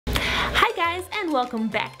guys, and welcome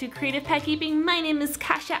back to Creative Pet Keeping. My name is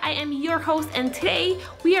Kasia, I am your host, and today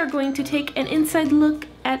we are going to take an inside look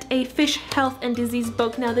at a fish health and disease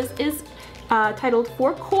book. Now this is titled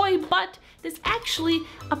For Koi, but this actually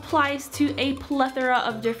applies to a plethora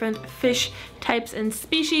of different fish types and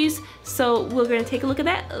species. So we're going to take a look at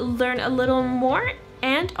that, learn a little more,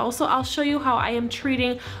 and also I'll show you how I am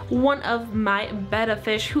treating one of my betta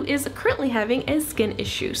fish who is currently having a skin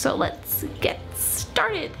issue. So let's get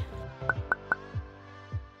started.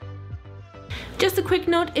 Just a quick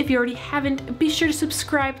note, if you already haven't, be sure to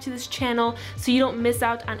subscribe to this channel so you don't miss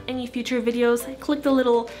out on any future videos. Click the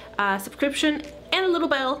little subscription and a little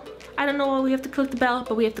bell. I don't know why we have to click the bell,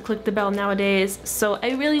 but we have to click the bell nowadays. So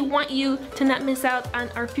I really want you to not miss out on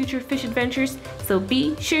our future fish adventures. So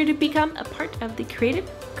be sure to become a part of the Creative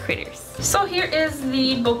Critters. So here is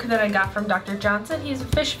the book that I got from Dr. Johnson. He's a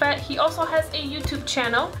fish vet. He also has a YouTube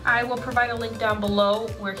channel. I will provide a link down below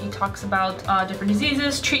where he talks about different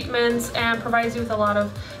diseases, treatments, and provides you with a lot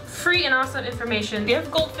of free and awesome information. If you have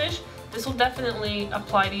goldfish, this will definitely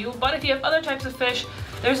apply to you. But if you have other types of fish,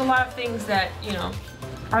 there's a lot of things that, you know,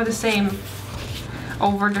 are the same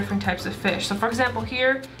over different types of fish. So for example,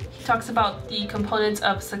 here he talks about the components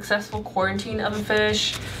of successful quarantine of a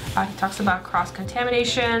fish. He talks about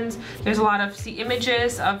cross-contaminations. There's a lot of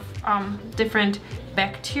images of different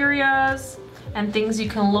bacterias and things you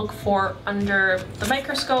can look for under the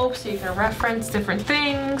microscope so you can reference different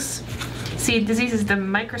things. See diseases, the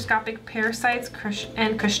microscopic parasites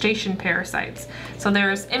and crustacean parasites. So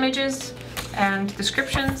there's images and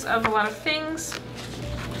descriptions of a lot of things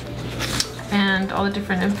and all the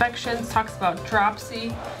different infections. Talks about dropsy,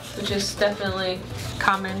 which is definitely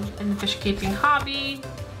common in the fish keeping hobby.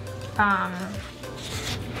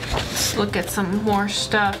 Let's look at some more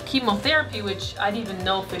stuff. Chemotherapy, which I didn't even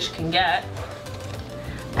know fish can get.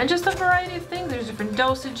 And just a variety of things. There's different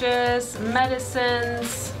dosages,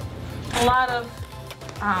 medicines, a lot of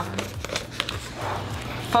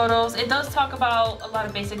photos. It does talk about a lot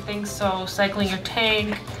of basic things, so cycling your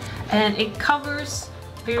tank, and it covers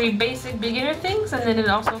very basic beginner things, and then it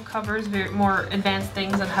also covers more advanced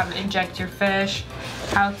things on how to inject your fish,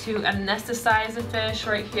 how to anesthetize a fish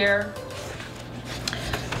right here,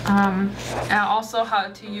 and also how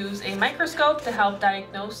to use a microscope to help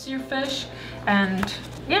diagnose your fish. And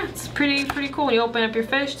yeah, it's pretty cool. When you open up your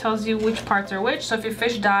fish, it tells you which parts are which. So if your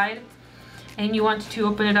fish died and you want to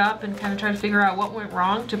open it up and kind of try to figure out what went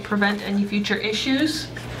wrong to prevent any future issues,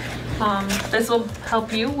 this will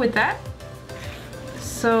help you with that.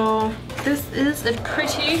 So this is a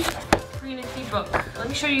pretty nifty book. Let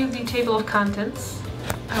me show you the table of contents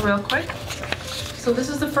real quick. So this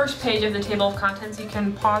is the first page of the table of contents. You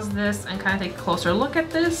can pause this and kind of take a closer look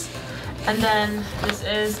at this. And then this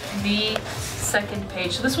is the second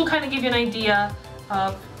page. So this will kind of give you an idea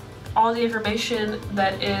of all the information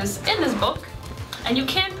that is in this book. And you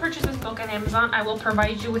can purchase this book on Amazon. I will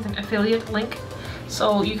provide you with an affiliate link.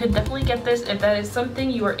 So you can definitely get this if that is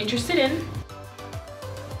something you are interested in.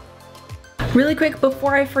 Really quick,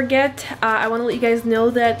 before I forget, I want to let you guys know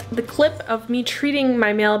that the clip of me treating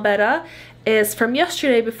my male betta is from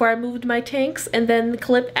yesterday before I moved my tanks, and then the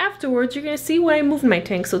clip afterwards you're going to see when I moved my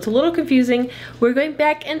tanks, so it's a little confusing. We're going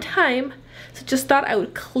back in time, so just thought I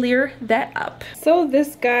would clear that up. So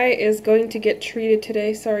this guy is going to get treated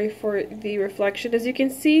today. Sorry for the reflection. As you can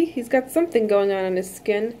see, he's got something going on his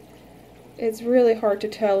skin. It's really hard to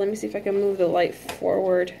tell. Let me see if I can move the light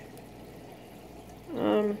forward.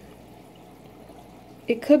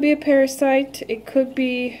 It could be a parasite, it could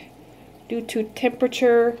be due to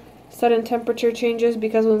temperature, sudden temperature changes,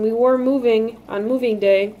 because when we were moving on moving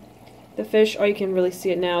day, the fish, oh, you can really see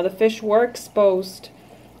it now, the fish were exposed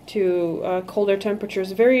to colder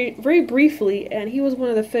temperatures very briefly, and he was one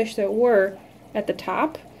of the fish that were at the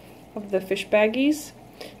top of the fish baggies.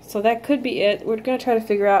 So that could be it. We're going to try to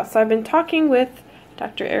figure out. So I've been talking with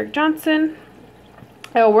Dr. Erik Johnson.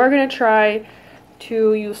 We're going to try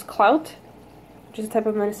to use Clout, which is a type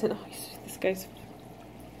of medicine. Oh, this guy's,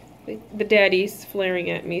 the daddy's flaring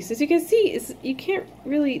at me. So as you can see, you can't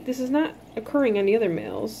really, this is not occurring on the other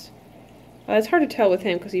males. It's hard to tell with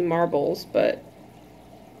him because he marbles, but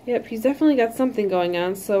yep, he's definitely got something going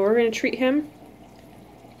on. So we're going to treat him.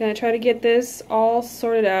 Going to try to get this all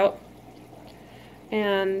sorted out.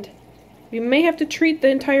 And we may have to treat the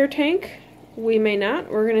entire tank. We may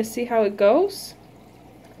not. We're going to see how it goes.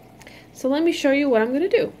 So let me show you what I'm going to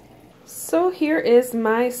do. So here is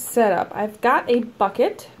my setup. I've got a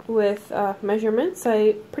bucket with measurements.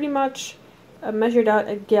 I pretty much measured out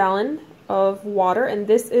a gallon of water, and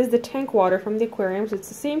this is the tank water from the aquarium. So it's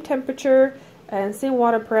the same temperature and same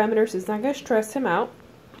water parameters. It's not going to stress him out.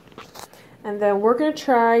 And then we're going to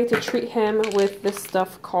try to treat him with this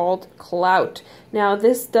stuff called Clout. Now,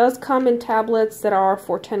 this does come in tablets that are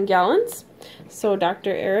for 10 gallons. So Dr.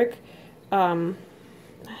 Erik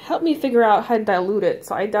helped me figure out how to dilute it.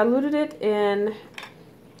 So I diluted it in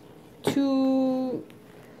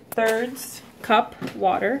 2/3 cup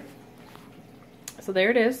water. So there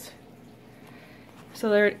it is. So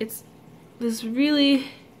there, it's this really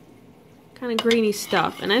kind of grainy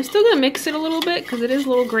stuff. And I'm still going to mix it a little bit because it is a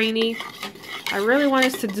little grainy. I really want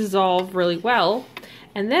this to dissolve really well.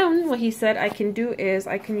 And then what he said I can do is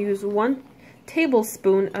I can use 1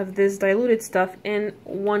 tablespoon of this diluted stuff in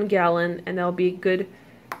 1 gallon, and that'll be a good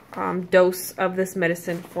dose of this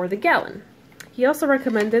medicine for the gallon. He also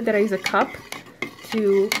recommended that I use a cup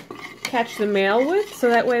to catch the male with, so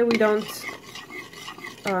that way we don't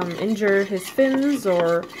injure his fins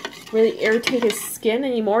or really irritate his skin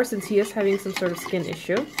anymore, since he is having some sort of skin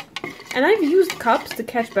issue. And I've used cups to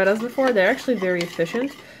catch bettas before. They're actually very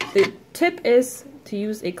efficient. The tip is to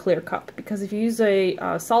use a clear cup, because if you use a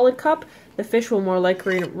solid cup, the fish will more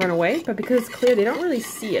likely run away, but because it's clear, they don't really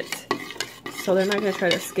see it. So they're not going to try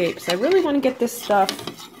to escape. So I really want to get this stuff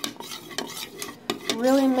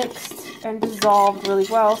really mixed and dissolved really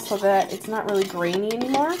well so that it's not really grainy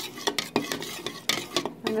anymore.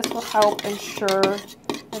 And this will help ensure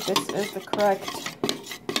that this is the correct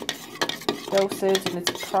dosage and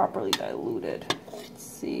it's properly diluted. Let's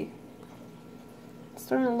see. It's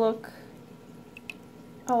starting to look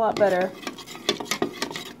a lot better.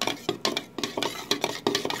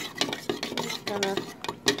 I'm just gonna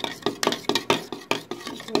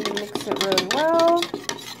mix it really well.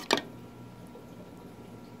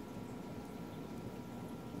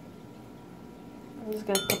 I'm just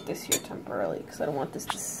gonna put this here temporarily because I don't want this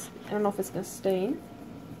to, I don't know if it's gonna stain.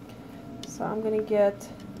 So I'm gonna get,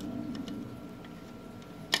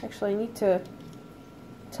 actually I need to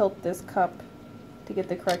tilt this cup to get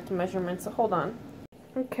the correct measurement, so hold on.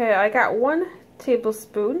 Okay, I got 1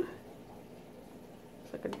 tablespoon.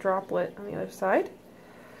 It's like a droplet on the other side.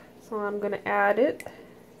 So I'm gonna add it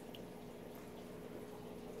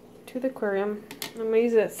to the aquarium. I'm gonna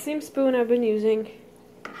use that same spoon I've been using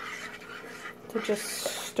to just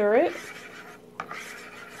stir it.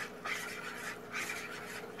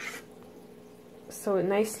 So it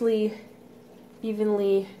nicely,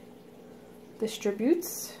 evenly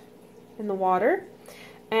distributes in the water.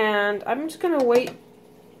 And I'm just gonna wait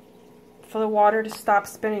for the water to stop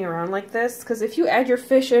spinning around like this, because if you add your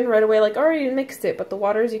fish in right away, like already mixed it, but the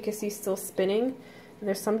water, as you can see, is still spinning. And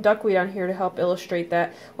there's some duckweed on here to help illustrate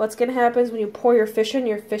that. What's going to happen is when you pour your fish in,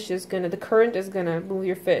 your fish is going to, the current is going to move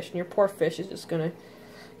your fish, and your poor fish is just going to,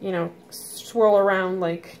 you know, swirl around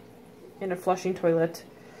like in a flushing toilet.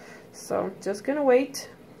 So just going to wait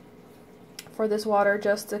for this water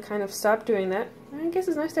just to kind of stop doing that. I guess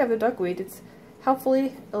it's nice to have the duckweed. It's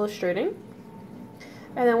helpfully illustrating.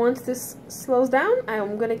 And then once this slows down,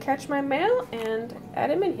 I'm going to catch my male and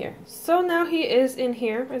add him in here. So now he is in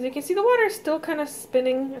here. As you can see, the water is still kind of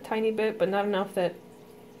spinning a tiny bit, but not enough that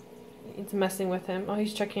it's messing with him. Oh,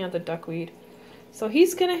 he's checking out the duckweed. So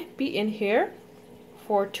he's going to be in here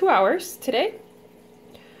for 2 hours today,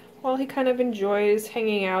 while he kind of enjoys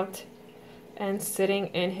hanging out and sitting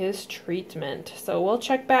in his treatment. So we'll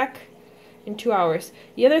check back in 2 hours.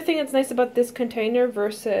 The other thing that's nice about this container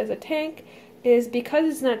versus a tank is because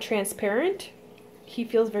it's not transparent, he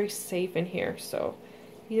feels very safe in here, so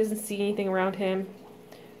he doesn't see anything around him.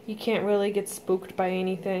 He can't really get spooked by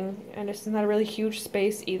anything, and it's not a really huge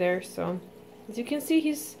space either, so as you can see,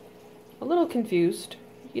 he's a little confused.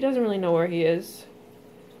 He doesn't really know where he is,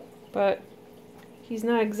 but he's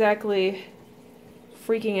not exactly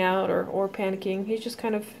freaking out or panicking. He's just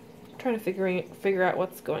kind of trying to figure out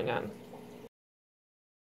what's going on.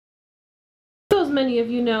 As many of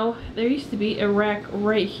you know, there used to be a rack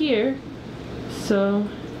right here, so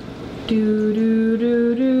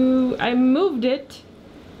I moved it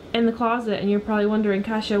in the closet, and you're probably wondering,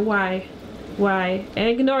 Kasha, why? And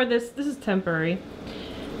ignore this, this is temporary.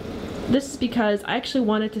 This is because I actually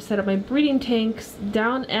wanted to set up my breeding tanks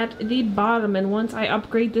down at the bottom, and once I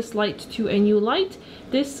upgrade this light to a new light,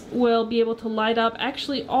 this will be able to light up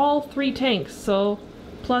actually all 3 tanks. So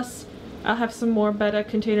plus I'll have some more Betta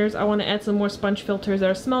containers. I want to add some more sponge filters that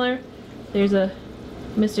are smaller. There's a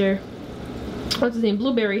Mr. what's his name,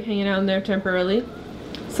 Blueberry, hanging out in there temporarily.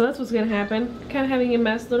 So that's what's going to happen. Kind of having a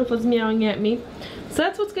mess. Littlefoot's meowing at me. So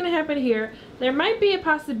that's what's going to happen here. There might be a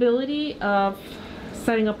possibility of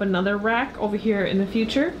setting up another rack over here in the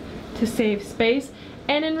future to save space.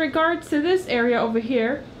 And in regards to this area over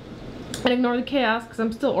here, and ignore the chaos because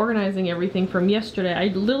I'm still organizing everything from yesterday. I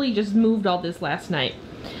literally just moved all this last night.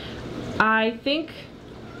 I think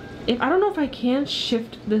I don't know if I can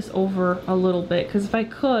shift this over a little bit, because if I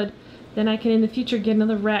could, then I can in the future get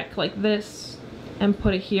another rack like this and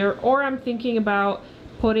put it here. Or I'm thinking about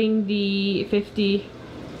putting the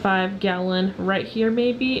 55-gallon right here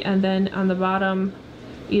maybe, and then on the bottom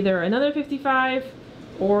either another 55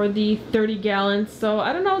 or the 30 gallons. So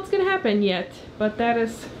I don't know what's gonna happen yet, but that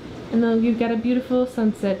is, and then you've got a beautiful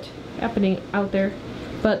sunset happening out there.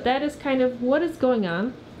 But that is kind of what is going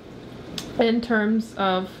on in terms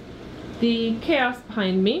of the chaos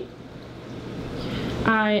behind me.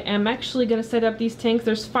 I am actually gonna set up these tanks.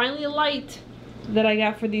 There's finally a light that I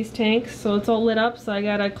got for these tanks, so it's all lit up, so I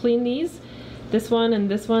gotta clean these. This one and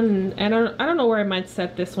this one, and I don't know where I might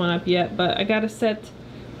set this one up yet, but I gotta set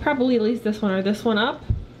probably at least this one or this one up.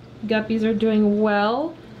 Guppies are doing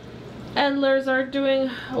well. Endlers are doing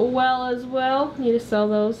well as well. Need to sell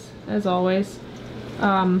those as always.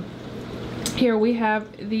 Here we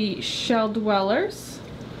have the shell dwellers,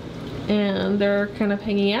 and they're kind of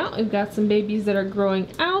hanging out. We've got some babies that are growing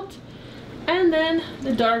out, and then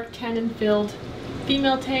the dark tannin filled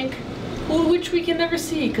female tank, which we can never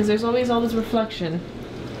see because there's always all this reflection.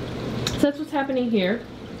 So that's what's happening here.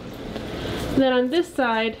 Then on this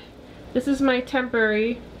side, this is my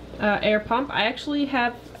temporary air pump. I actually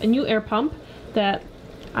have a new air pump that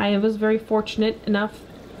I was very fortunate enough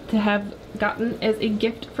to have gotten as a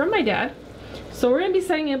gift from my dad. So we're going to be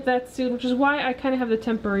setting up that soon, which is why I kind of have the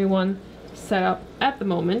temporary one set up at the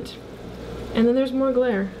moment. And then there's more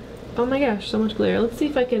glare. Oh my gosh, so much glare. Let's see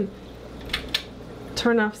if I can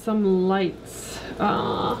turn off some lights.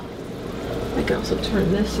 I can also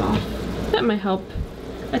turn this off. That might help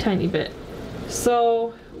a tiny bit.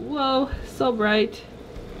 So, whoa, so bright.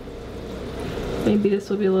 Maybe this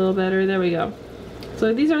will be a little better. There we go.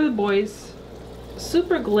 So these are the boys.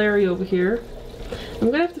 Super glary over here.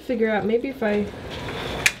 I'm gonna have to figure out, maybe if I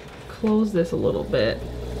close this a little bit.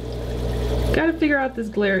 Gotta figure out this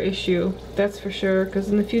glare issue, that's for sure, because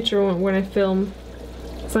in the future when I film,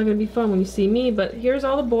 it's not gonna be fun when you see me. But here's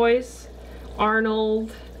all the boys.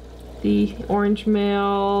 Arnold, the orange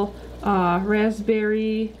male,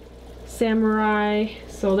 raspberry, samurai,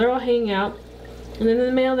 so they're all hanging out. And then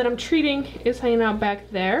the male that I'm treating is hanging out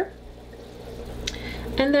back there.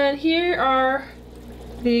 And then here are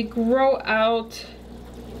the grow out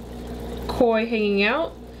koi hanging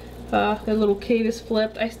out. Their little cave is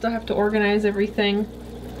flipped. I still have to organize everything,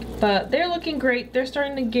 but they're looking great. They're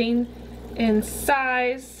starting to gain in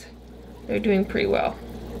size. They're doing pretty well.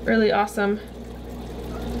 Really awesome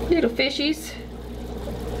little fishies.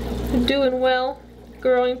 They're doing well,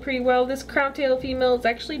 growing pretty well. This crown tail female is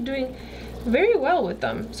actually doing very well with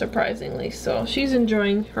them, surprisingly. So she's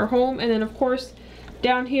enjoying her home. And then of course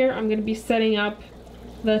down here I'm going to be setting up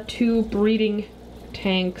the 2 breeding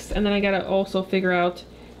tanks, and then I gotta also figure out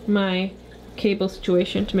my cable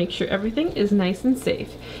situation to make sure everything is nice and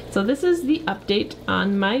safe. So this is the update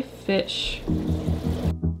on my fish.